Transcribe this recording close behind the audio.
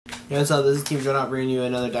Hey, what's up? This is Team Jonah bringing you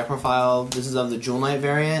another deck profile. This is of the Jewel Knight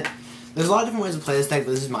variant. There's a lot of different ways to play this deck,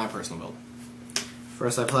 but this is my personal build.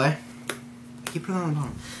 First I play. Keep putting it on the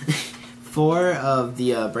bottom. 4 of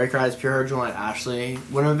the Break Rides Pure Heart Jewel Knight Ashley.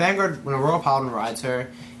 When a Royal Paladin rides her,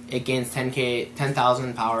 it gains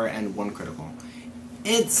 10,000 power and 1 critical.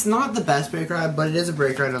 It's not the best break ride, but it is a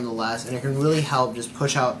break ride nonetheless, and it can really help just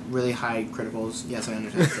push out really high criticals. Yes, I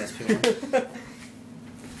understand. Yes, people.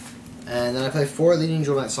 And then I play 4 Leading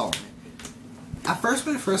Jewel Knight Salome. At first,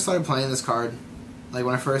 when I first started playing this card, like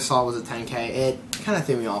when I first saw it was a 10k, it kind of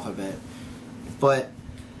threw me off a bit. But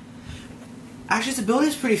actually, its ability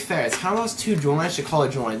is pretty fair. It's kind of those 2 Jewel Knights to call a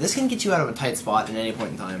Jewel Knight. This can get you out of a tight spot at any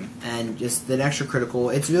point in time, and just the extra critical.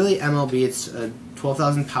 It's really MLB. It's a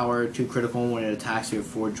 12,000 power, 2 critical when it attacks. You have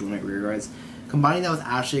 4 Jewel Knight rear guards. Combining that with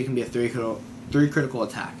Ashley, it can be a 3 critical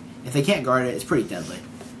attack. If they can't guard it, it's pretty deadly,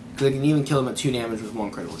 because they can even kill them at 2 damage with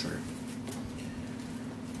 1 critical trigger.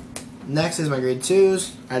 Next is my grade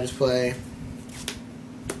 2s. I just play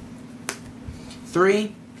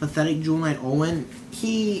 3 Pathetic Jewel Knight Olwen.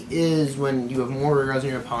 He is, when you have more rear guards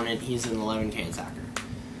than your opponent, he's an 11k attacker.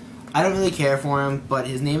 I don't really care for him, but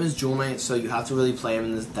his name is Jewel Knight, so you have to really play him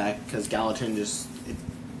in this deck, because Gallatin just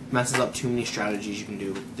messes up too many strategies you can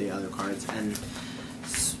do with the other cards. And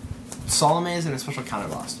Salome is in a special counter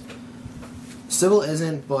boss. Sybil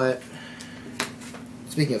isn't, but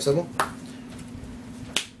speaking of Sybil,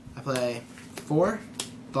 I play 4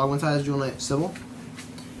 Dogmatized Jewel Knight Sybil.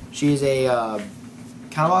 She's a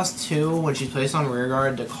counter boss 2 when she's placed on rear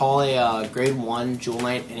guard to call a grade 1 Jewel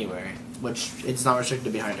Knight anywhere, which it's not restricted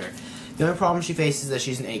to behind her. The only problem she faces is that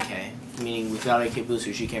she's an AK, meaning without AK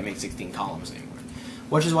booster she can't make 16 columns anymore,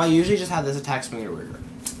 which is why you usually just have this attack swing to rear guard.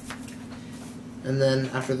 And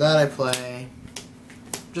then after that I play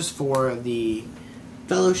just 4 of the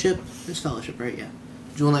Fellowship. It's Fellowship, right? Yeah.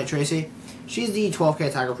 Jewel Knight Tracy. She's the 12k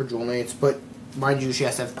attacker for Jewel Knights, but mind you, she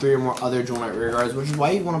has to have 3 or more other Jewel Knight rear guards, which is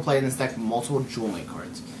why you want to play in this deck multiple Jewel Knight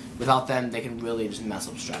cards. Without them, they can really just mess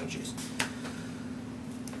up strategies.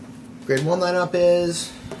 Grade 1 lineup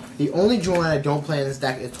is the only Jewel Knight I don't play in this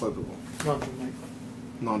deck is Toy Poodle. Non-Jewel Knight.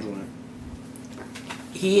 Non-Jewel Knight.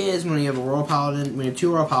 He is when you have a Royal Paladin, when you have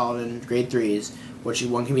 2 Royal Paladin, grade 3s, which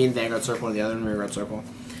one can be in Vanguard Circle and the other in Rear Guard Circle.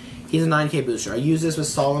 He's a 9k booster. I use this with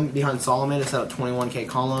Salome behind Salome to set up 21k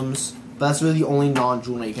columns. But that's really the only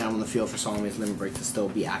non-Jewel Knight you can have on the field for Salome's Limit Break to still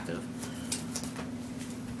be active.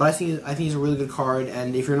 But I think he's a really good card,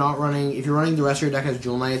 and if you're running the rest of your deck as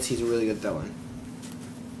Jewel Knights, he's a really good throw-in.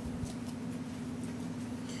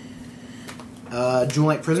 Jewel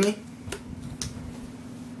Knight Prismy.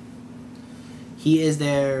 He is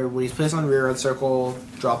there when he's placed on rear guard circle.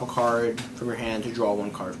 Drop a card from your hand to draw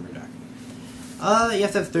 1 card from your deck. You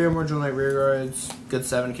have to have 3 or more Jewel Knight rear guards. Good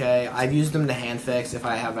 7k. I've used them to hand fix if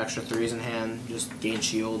I have extra 3s in hand. Just gain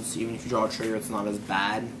shields. Even if you draw a trigger, it's not as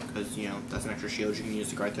bad because you know that's an extra shield you can use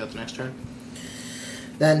to guard throughout the next turn.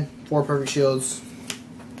 Then 4 perfect shields.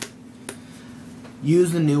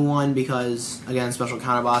 Use the new one because again, special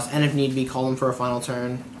counter boss, and if need be, call them for a final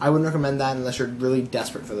turn. I wouldn't recommend that unless you're really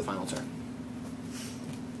desperate for the final turn.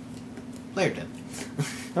 Player tip.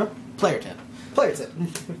 Huh? Player tip. Player tip.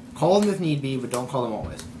 Call them if need be, but don't call them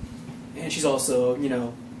always. And she's also, you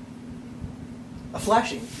know, a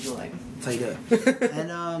flashing Jewel Knight. That's how you do it.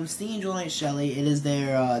 And Stinging Jewel Knight Shelly, it is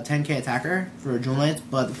their 10k attacker for Jewel Knights,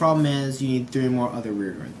 but the problem is you need 3 more other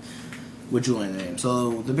rear guards with Jewel Knight in the name.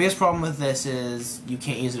 So the biggest problem with this is you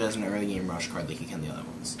can't use it as an early game rush card like you can the other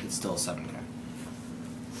ones. It's still a 7k.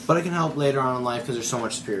 But it can help later on in life because there's so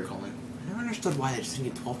much superior calling. I never understood why they just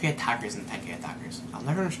need 12k attackers and 10k attackers. I'll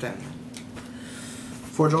never understand that.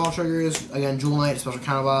 4 draw triggers, again, Jewel Knight, special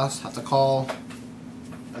counter boss, have to call.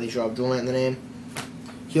 At least you have Jewel Knight in the name.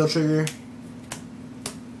 Heal trigger.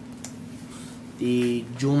 The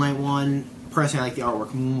Jewel Knight one, personally I like the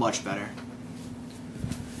artwork much better.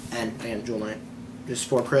 And again, Jewel Knight. Just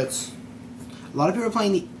 4 crits. A lot of people are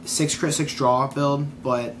playing the 6 crit, 6 draw build,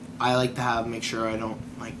 but I like to make sure I don't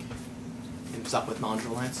like get stuck with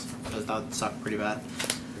non-Jewel Knights, because that would suck pretty bad.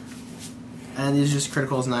 And these are just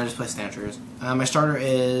criticals, and then I just play stand triggers. My starter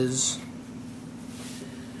is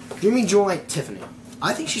Dreaming Jewel Knight Tiffany.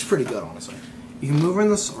 I think she's pretty good, honestly. You can move her in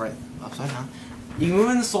the soul, right upside down. You can move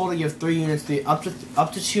her in the soul to give 3 units, up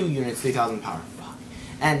to 2 units, 3,000 power.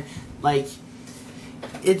 And like,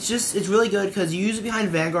 it's really good because you use it behind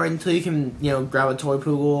Vanguard until you can grab a Toy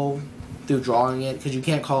Poodle through drawing it, because you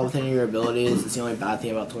can't call it with any of your abilities. It's the only bad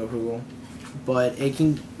thing about Toy Poodle. But it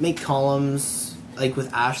can make columns. Like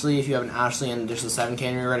with Ashley, if you have an Ashley and there's a 7k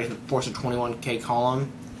in your guard, it can force a 21k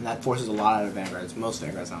column, and that forces a lot out of Vanguards, most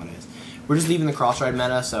Vanguards nowadays. We're just leaving the cross-ride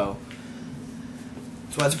meta, so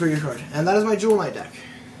that's why it's a pretty good card. And that is my Jewel Knight deck.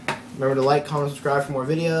 Remember to like, comment, subscribe for more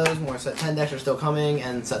videos. More set 10 decks are still coming,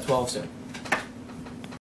 and set 12 soon.